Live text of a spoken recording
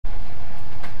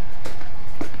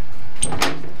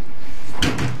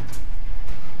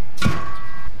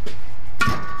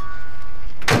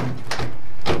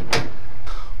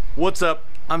What's up?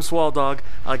 I'm Swall Dog.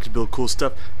 I like to build cool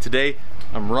stuff. Today,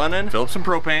 I'm running, fill up some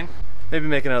propane, maybe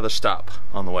make another stop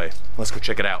on the way. Let's go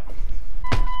check it out.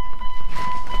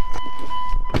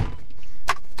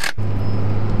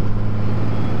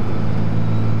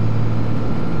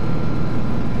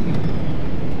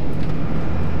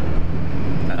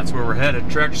 That's where we're headed.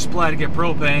 Tractor Supply to get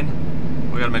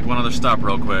propane. We gotta make one other stop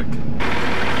real quick.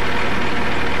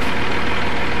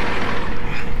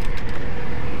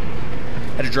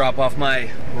 Had to drop off my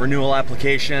renewal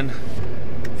application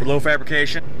for low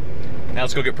fabrication. Now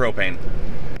let's go get propane.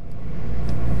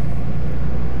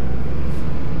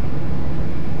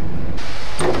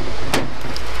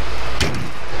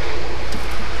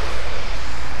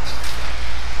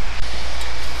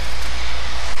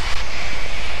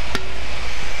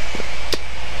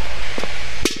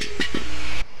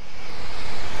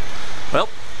 Well,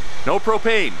 no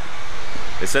propane.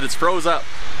 They said it's froze up.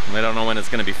 They don't know when it's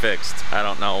gonna be fixed. I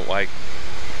don't know why.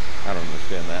 I don't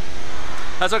understand that.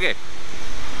 That's okay.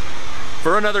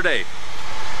 For another day.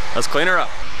 Let's clean her up.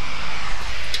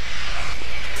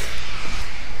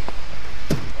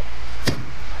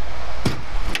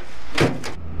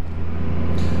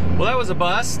 Well, that was a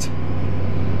bust.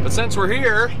 But since we're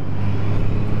here,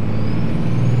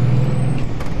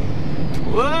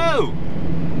 whoa!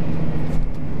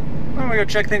 Why don't we go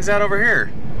check things out over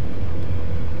here?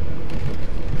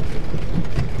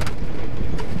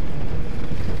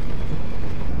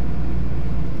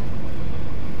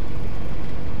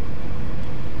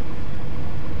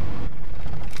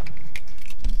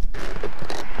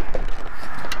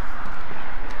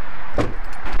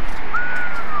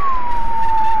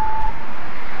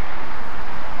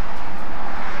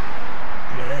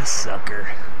 Sucker.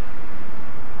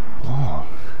 Oh.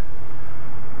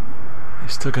 They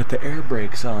still got the air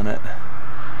brakes on it.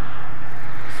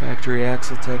 Factory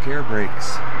Axle Tech air brakes.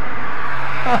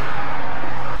 Huh.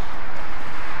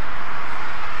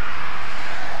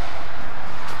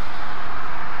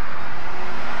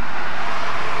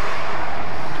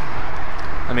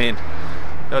 I mean,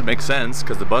 that would make sense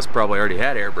because the bus probably already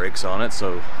had air brakes on it,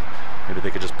 so maybe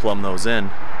they could just plumb those in.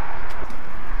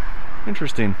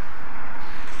 Interesting.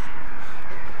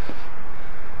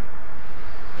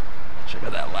 Check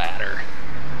out that ladder.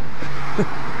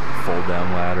 Fold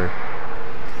down ladder.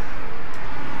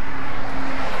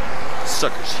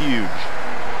 Sucker's huge.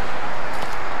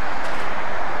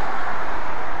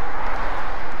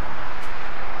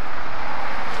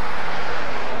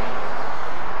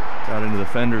 Got into the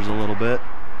fenders a little bit.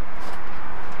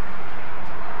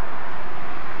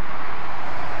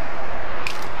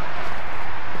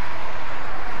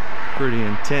 Pretty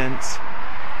intense.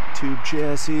 Tube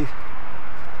chassis.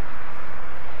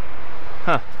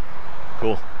 Huh.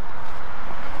 Cool.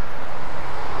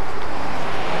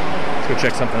 Let's go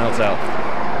check something else out.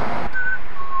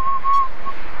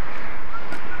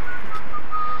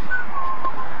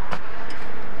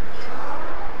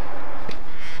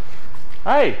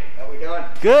 Hi. How we doing?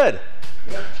 Good.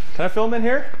 Good. Can I film in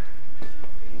here?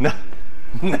 No.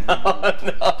 No,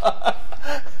 no.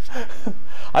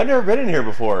 I've never been in here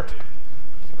before.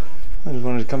 I just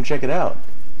wanted to come check it out.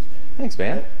 Thanks,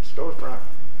 man. Storefront.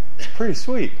 Pretty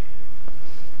sweet.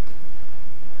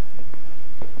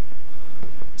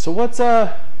 So what's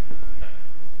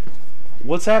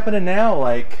happening now?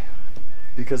 Like,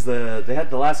 because they had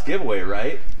the last giveaway,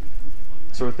 right?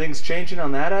 So are things changing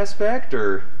on that aspect,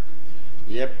 or?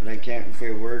 Yep, they can't say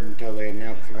a word until they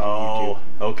announce it on YouTube.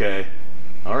 Oh, okay.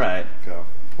 All right. So,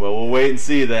 well, we'll wait and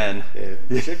see then.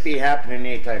 it should be happening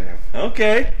anytime now.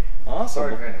 Okay.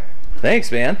 Awesome. Sorry.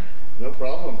 Thanks, man. No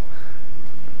problem.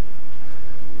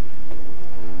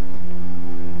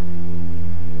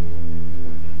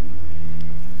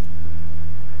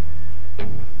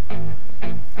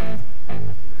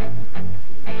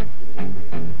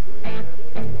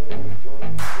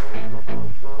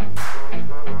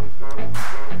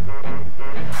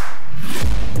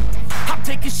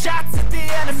 Shots at the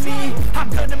enemy, I'm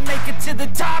gonna make it to the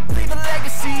top, leave a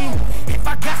legacy. If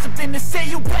I got something to say,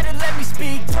 you better let me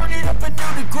speak. Turn it up a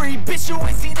new degree, bitch, you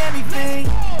ain't seen anything.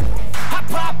 I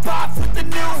pop off with the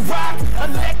new rock,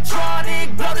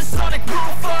 electronic, blow the sonic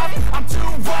roof up. I'm too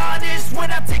honest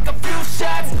when I take a few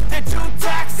shots. They're too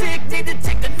toxic, need to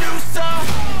take a new song.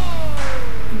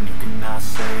 And you cannot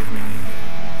save me,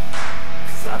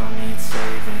 cause I don't need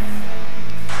saving.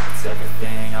 It's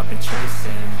everything I've been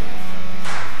chasing,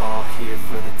 all here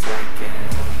for the taking.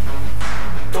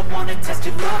 Don't wanna test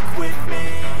your luck with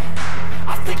me,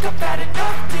 I think I've had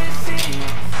enough disease.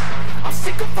 I'm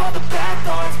sick of all the bad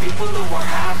thoughts, people who are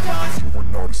half-nots.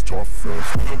 not as tough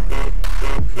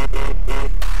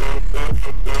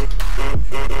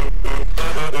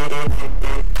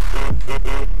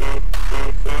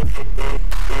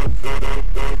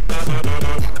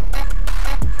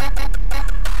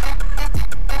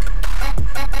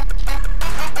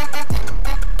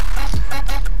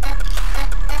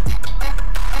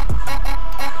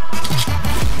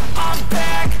I'm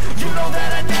back, you know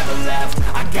that I never left.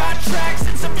 I got tracks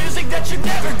and some music that you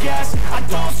never guessed. I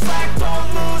don't slack,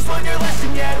 don't lose, learn your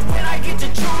lesson yet. When I get to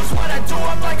choose what I do,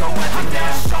 I'm like a weapon. I'm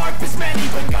not sharp as many,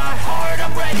 but got hard,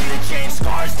 I'm ready to change.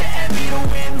 Scars to envy, to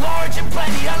win large and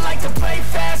plenty. I like to play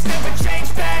fast, never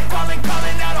change back. Calling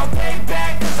out, I'll pay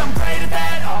back, cause I'm great at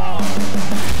that. Oh,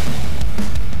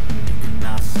 you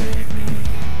cannot save me,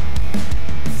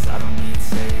 cause I don't need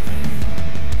saving.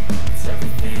 It's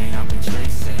everything I've been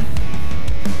chasing,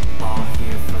 all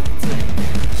here for the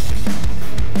taking.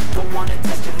 Don't wanna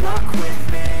test your luck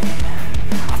with me,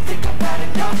 I think I've had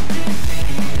enough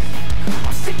defeat.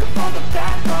 I'm sick of all the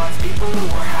bad thoughts, people who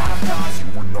are half-nots. You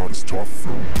were not as tough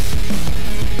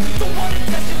Don't wanna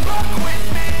test your luck with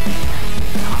me,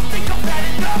 I think I've had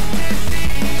enough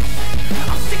defeat.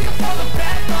 I'm sick of all the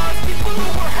bad thoughts, people who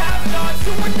are half-nots,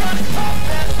 who are not as tough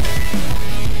as me.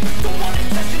 Don't wanna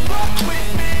test your luck with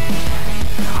me,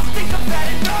 I think I've had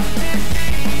enough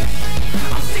defeat.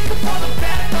 I'm sick of all the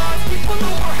bad thoughts, people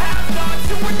who are half-nots,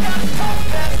 who are not as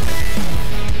tough as me.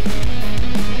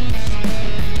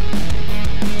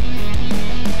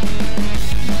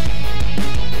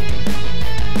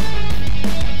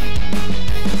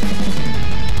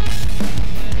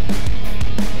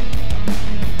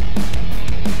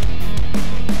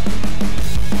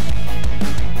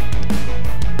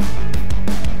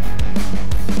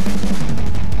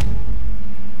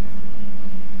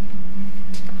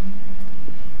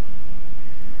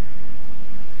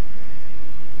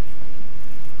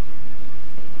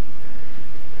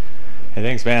 Hey,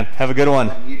 thanks, man. Have a good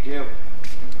one. You too.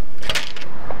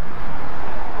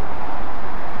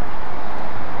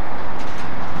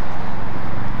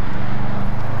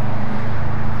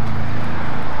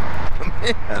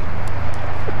 Man,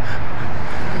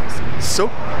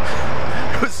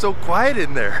 it was so quiet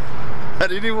in there. I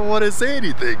didn't even want to say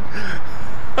anything.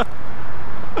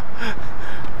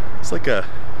 It's like I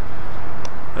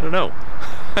don't know.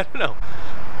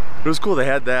 It was cool. They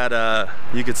had that,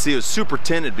 you could see it was super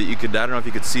tinted, but I don't know if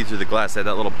you could see through the glass. They had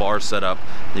that little bar set up.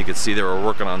 You could see they were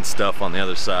working on stuff on the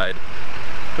other side,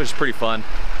 which is pretty fun.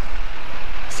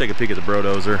 Let's take a peek at the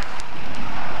Brodozer.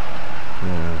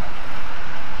 Yeah.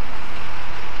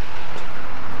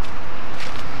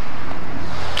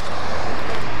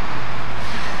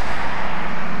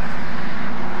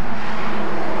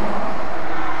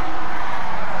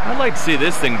 I'd like to see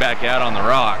this thing back out on the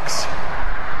rocks.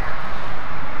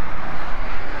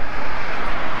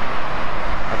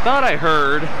 I thought I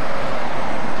heard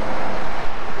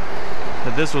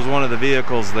that this was one of the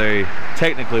vehicles they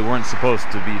technically weren't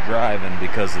supposed to be driving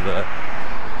because of that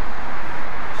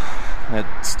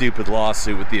stupid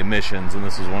lawsuit with the emissions, and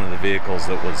this was one of the vehicles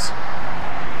that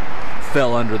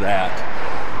fell under that.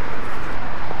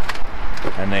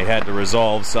 And they had to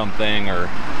resolve something, or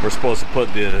were supposed to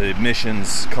put the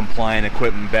emissions compliant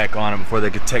equipment back on it before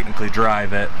they could technically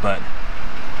drive it, but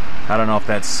I don't know if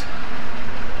that's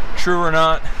true or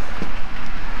not,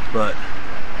 but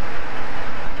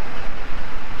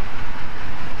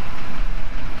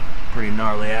pretty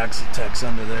gnarly axle techs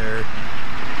under there.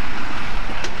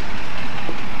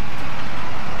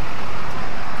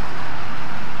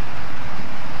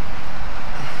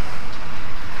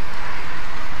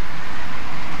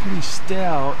 Pretty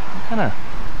stout. What kind of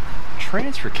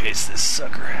transfer case this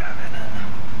sucker having?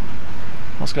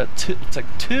 Almost got two. It's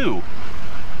like two.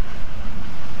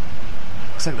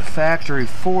 Looks like the factory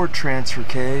Ford transfer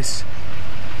case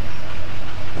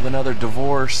with another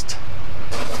divorced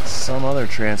some other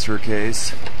transfer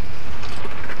case.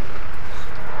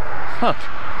 Huh.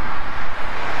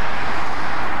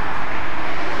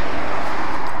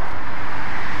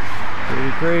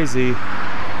 Pretty crazy.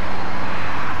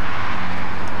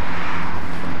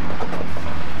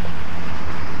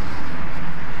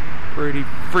 Pretty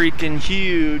freaking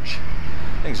huge.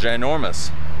 Thing's ginormous.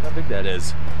 How big that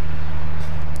is.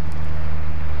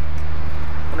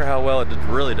 Wonder how well it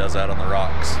really does out on the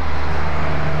rocks.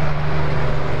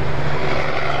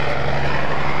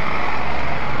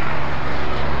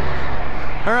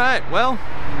 Alright, well,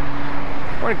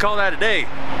 we're gonna call that a day.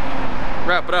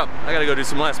 Wrap it up. I gotta go do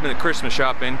some last minute Christmas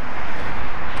shopping.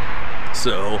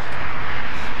 So,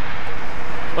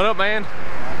 what up, man?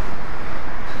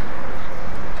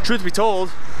 Truth be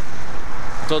told,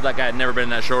 told that guy I'd never been in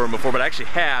that showroom before, but I actually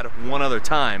had one other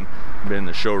time been in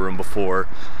the showroom before.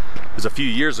 It was a few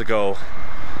years ago.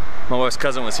 My wife's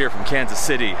cousin was here from Kansas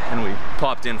City and we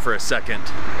popped in for a second.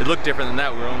 It looked different than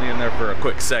that. We were only in there for a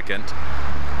quick second.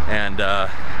 And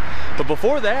but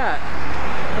before that,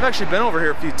 I've actually been over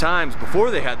here a few times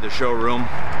before they had the showroom.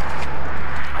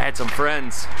 I had some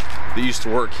friends that used to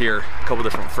work here, a couple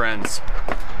different friends,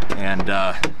 and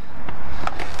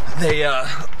they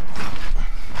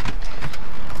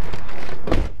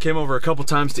came over a couple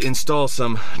times to install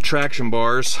some traction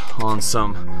bars on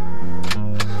some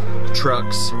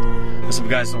trucks. There's some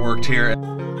guys that worked here.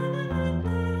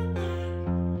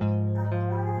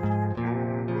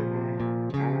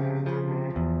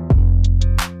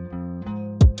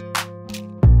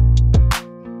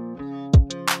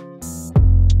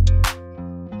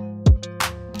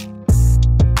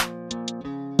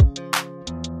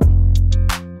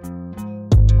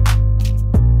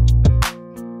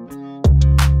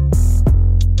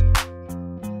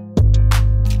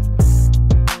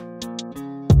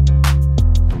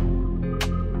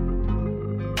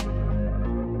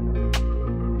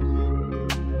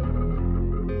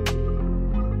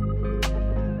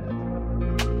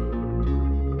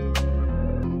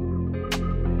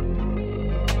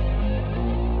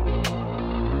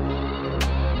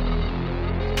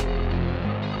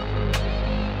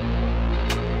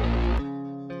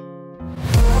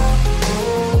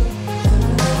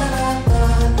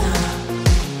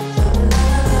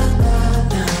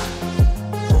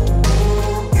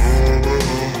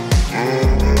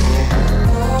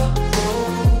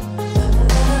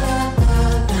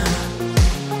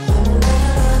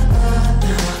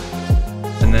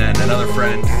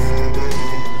 Friend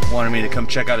wanted me to come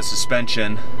check out a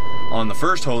suspension on the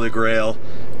first Holy Grail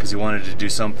because he wanted to do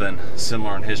something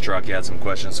similar on his truck. He had some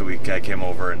questions, so I came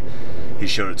over and he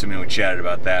showed it to me and we chatted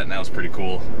about that, and that was pretty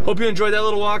cool. Hope you enjoyed that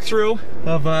little walkthrough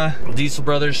of Diesel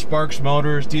Brothers Sparks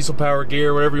Motors, Diesel Power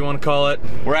Gear, whatever you want to call it.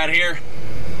 We're out of here.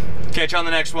 Catch you on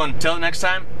the next one. Till next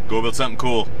time, go build something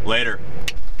cool. Later.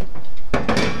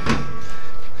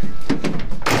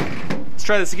 Let's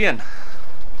try this again.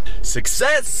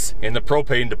 Success in the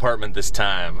propane department this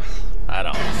time. I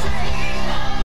don't know.